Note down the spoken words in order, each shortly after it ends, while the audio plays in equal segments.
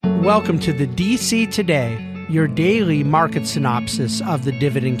Welcome to the DC Today, your daily market synopsis of the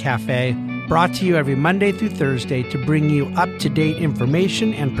Dividend Cafe, brought to you every Monday through Thursday to bring you up-to-date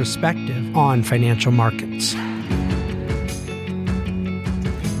information and perspective on financial markets.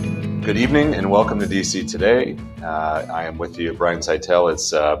 Good evening and welcome to DC Today. I am with you, Brian Seitel.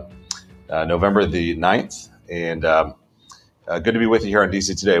 It's November the 9th, and good to be with you here on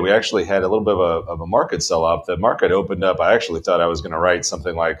DC Today. We actually had a little bit of a market sell-off. The market opened up. I actually thought I was going to write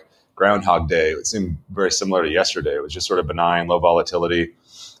something like Groundhog Day. It seemed very similar to yesterday. It was just sort of benign, low volatility.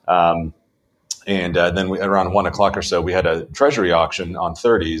 And then around 1 o'clock or so, we had a treasury auction on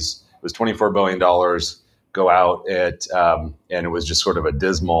 30s. It was $24 billion go out at, and it was just sort of a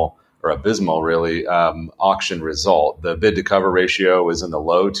dismal or abysmal, really, auction result. The bid to cover ratio was in the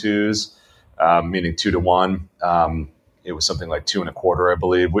low twos, meaning 2 to 1. It was something like 2.25, I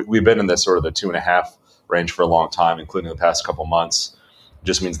believe. We've been in this sort of the 2.5 range for a long time, including the past couple months.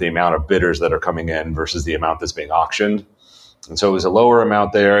 Just means the amount of bidders that are coming in versus the amount that's being auctioned. And so it was a lower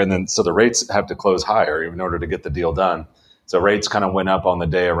amount there. And then so the rates have to close higher in order to get the deal done. So rates kind of went up on the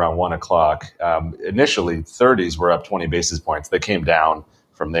day around 1 o'clock. Initially, 30s were up 20 basis points. They came down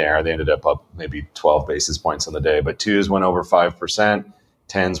from there. They ended up maybe 12 basis points on the day. But 2s went over 5%.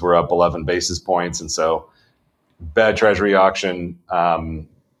 10s were up 11 basis points. And so bad treasury auction,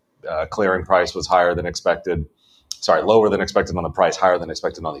 clearing price was higher than expected. Lower than expected on the price, higher than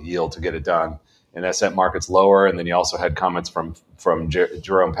expected on the yield to get it done. And that sent markets lower. And then you also had comments from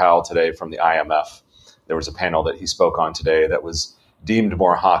Jerome Powell today from the IMF. There was a panel that he spoke on today that was deemed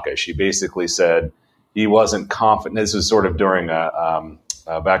more hawkish. He basically said he wasn't confident. This was sort of during a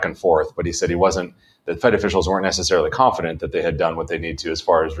back and forth, but he said the Fed officials weren't necessarily confident that they had done what they need to as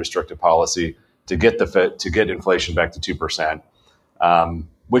far as restrictive policy to get the Fed to get inflation back to 2%.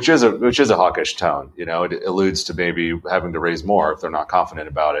 Which is a hawkish tone. You know, it alludes to maybe having to raise more if they're not confident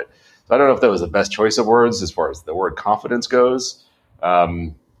about it. So I don't know if that was the best choice of words as far as the word confidence goes,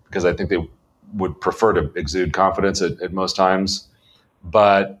 because I think they would prefer to exude confidence at most times.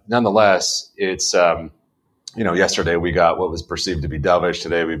 But nonetheless, it's, yesterday we got what was perceived to be dovish.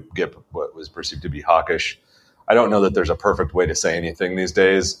 Today we get what was perceived to be hawkish. I don't know that there's a perfect way to say anything these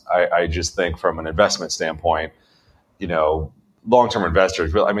days. I just think from an investment standpoint, long-term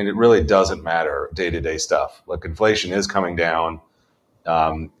investors, it really doesn't matter day-to-day stuff. Like inflation is coming down.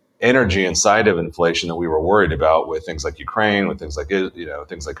 Energy inside of inflation that we were worried about with things like Ukraine, with things like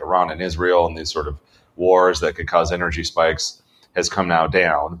things like Iran and Israel, and these sort of wars that could cause energy spikes has come now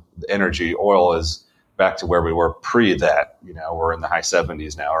down. The energy, oil is back to where we were pre that. We're in the high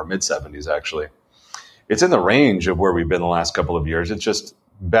 70s now, or mid 70s actually. It's in the range of where we've been the last couple of years. It's just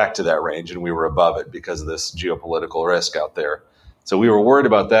back to that range, and we were above it because of this geopolitical risk out there. So we were worried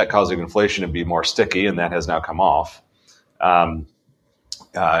about that causing inflation to be more sticky, and that has now come off.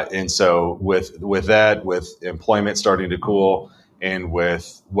 And so with that, with employment starting to cool, and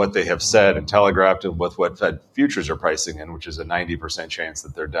with what they have said and telegraphed, and with what Fed futures are pricing in, which is a 90% chance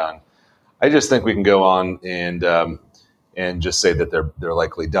that they're done, I just think we can go on and just say that they're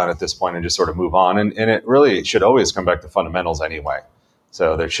likely done at this point, and just sort of move on. And it really should always come back to fundamentals anyway.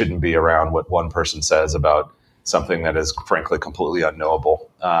 So there shouldn't be around what one person says about something that is frankly completely unknowable.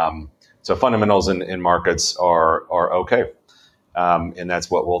 So fundamentals in markets are okay. And that's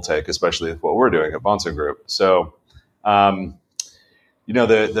what we'll take, especially with what we're doing at Bahnsen Group. So, the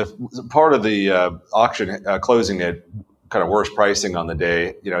part of the auction closing at kind of worst pricing on the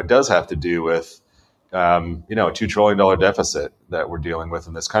day, it does have to do with, a $2 trillion deficit that we're dealing with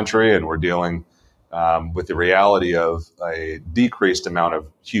in this country. And we're dealing with the reality of a decreased amount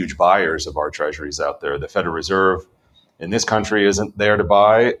of huge buyers of our treasuries out there. The Federal Reserve in this country isn't there to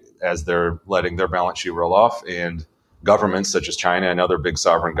buy, as they're letting their balance sheet roll off. And governments such as China and other big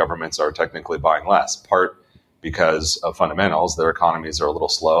sovereign governments are technically buying less, part because of fundamentals. Their economies are a little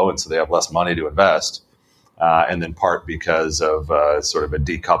slow, and so they have less money to invest. And then part because of sort of a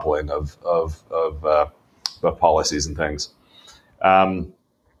decoupling of policies and things.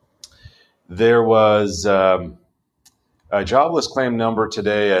 There was a jobless claim number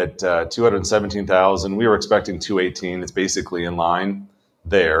today at 217,000. We were expecting 218. It's basically in line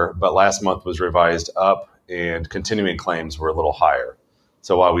there. But last month was revised up, and continuing claims were a little higher.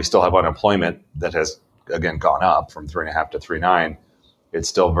 So while we still have unemployment that has, again, gone up from 3.5 to 3.9, it's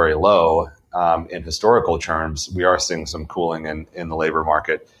still very low. In historical terms, we are seeing some cooling in the labor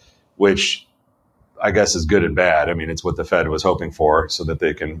market, which I guess is good and bad. It's what the Fed was hoping for, so that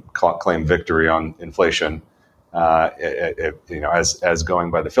they can claim victory on inflation, as going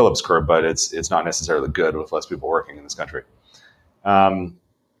by the Phillips curve. But it's not necessarily good with less people working in this country.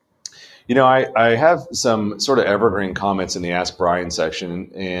 I have some sort of evergreen comments in the Ask Brian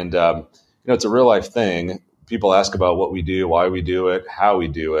section, and it's a real life thing. People ask about what we do, why we do it, how we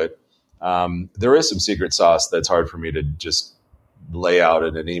do it. There is some secret sauce that's hard for me to just lay out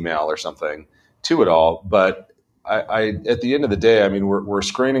in an email or something to it all. But I at the end of the day, we're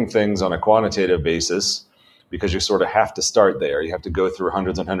screening things on a quantitative basis because you sort of have to start there. You have to go through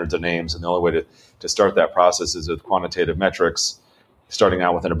hundreds and hundreds of names, and the only way to start that process is with quantitative metrics, starting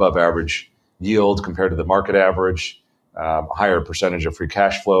out with an above average yield compared to the market average, a higher percentage of free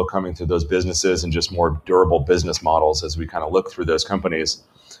cash flow coming through those businesses, and just more durable business models as we kind of look through those companies.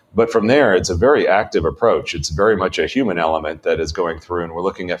 But from there, it's a very active approach. It's very much a human element that is going through, and we're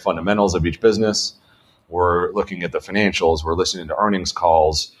looking at fundamentals of each business. We're looking at the financials. We're listening to earnings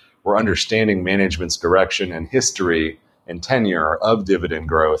calls. We're understanding management's direction and history and tenure of dividend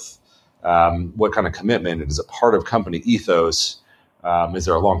growth. What kind of commitment? Is it part of company ethos? Is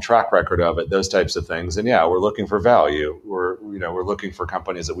there a long track record of it? Those types of things. And we're looking for value. We're looking for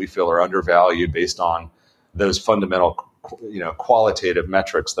companies that we feel are undervalued based on those fundamental, qualitative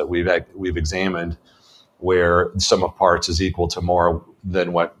metrics that we've examined, where sum of parts is equal to more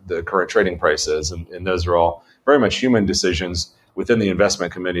than what the current trading price is. And those are all very much human decisions within the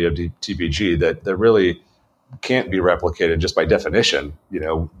investment committee of TPG that really can't be replicated just by definition,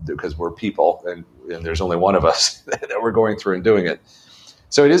 because we're people and there's only one of us that we're going through and doing it.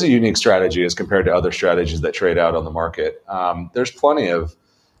 So it is a unique strategy as compared to other strategies that trade out on the market. There's plenty of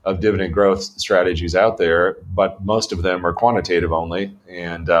dividend growth strategies out there, but most of them are quantitative only.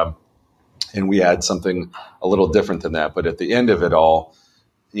 And we add something a little different than that. But at the end of it all,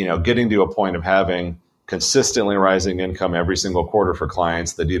 getting to a point of having consistently rising income every single quarter for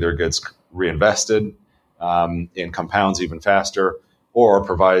clients that either gets reinvested and compounds even faster, or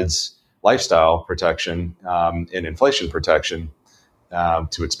provides lifestyle protection and inflation protection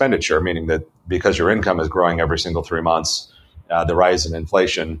to expenditure, meaning that because your income is growing every single 3 months, the rise in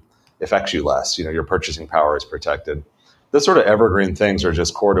inflation affects you less. Your purchasing power is protected. Those sort of evergreen things are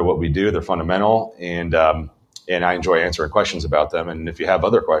just core to what we do. They're fundamental, and I enjoy answering questions about them. And if you have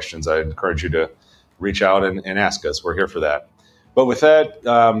other questions, I encourage you to reach out and ask us. We're here for that. But with that,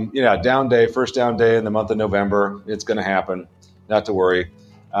 first down day in the month of November, it's going to happen. Not to worry.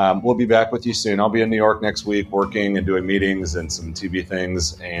 We'll be back with you soon. I'll be in New York next week working and doing meetings and some TV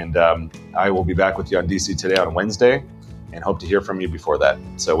things. And I will be back with you on DC Today on Wednesday and hope to hear from you before that.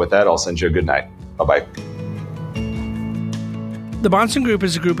 So with that, I'll send you a good night. Bye-bye. The Bahnsen Group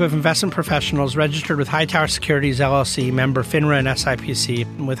is a group of investment professionals registered with Hightower Securities, LLC, member FINRA and SIPC,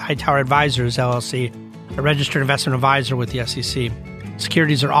 and with Hightower Advisors, LLC, a registered investment advisor with the SEC.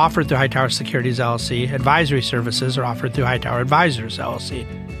 Securities are offered through Hightower Securities, LLC. Advisory services are offered through Hightower Advisors, LLC.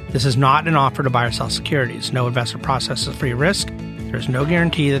 This is not an offer to buy or sell securities. No investment process is free risk. There is no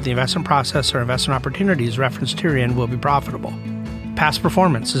guarantee that the investment process or investment opportunities referenced herein will be profitable. Past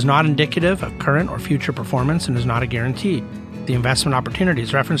performance is not indicative of current or future performance and is not a guarantee. The investment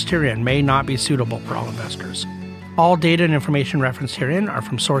opportunities referenced herein may not be suitable for all investors. All data and information referenced herein are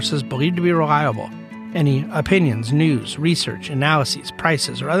from sources believed to be reliable. Any opinions, news, research, analyses,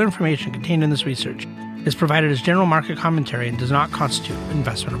 prices, or other information contained in this research is provided as general market commentary and does not constitute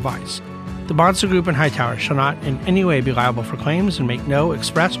investment advice. The Bahnsen Group and Hightower shall not in any way be liable for claims and make no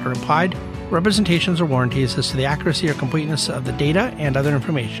express or implied representations or warranties as to the accuracy or completeness of the data and other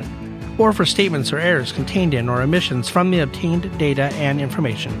information, or for statements or errors contained in or omissions from the obtained data and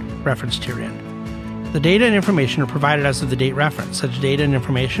information referenced herein. The data and information are provided as of the date referenced. Such data and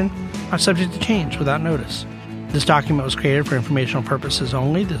information are subject to change without notice. This document was created for informational purposes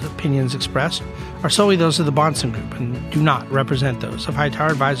only. The opinions expressed are solely those of the Bahnsen Group and do not represent those of Hightower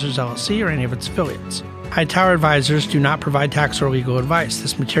Advisors, LLC, or any of its affiliates. Hightower Advisors do not provide tax or legal advice.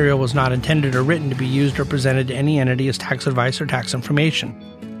 This material was not intended or written to be used or presented to any entity as tax advice or tax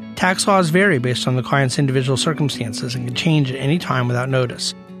information. Tax laws vary based on the client's individual circumstances and can change at any time without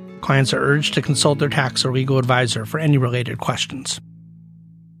notice. Clients are urged to consult their tax or legal advisor for any related questions.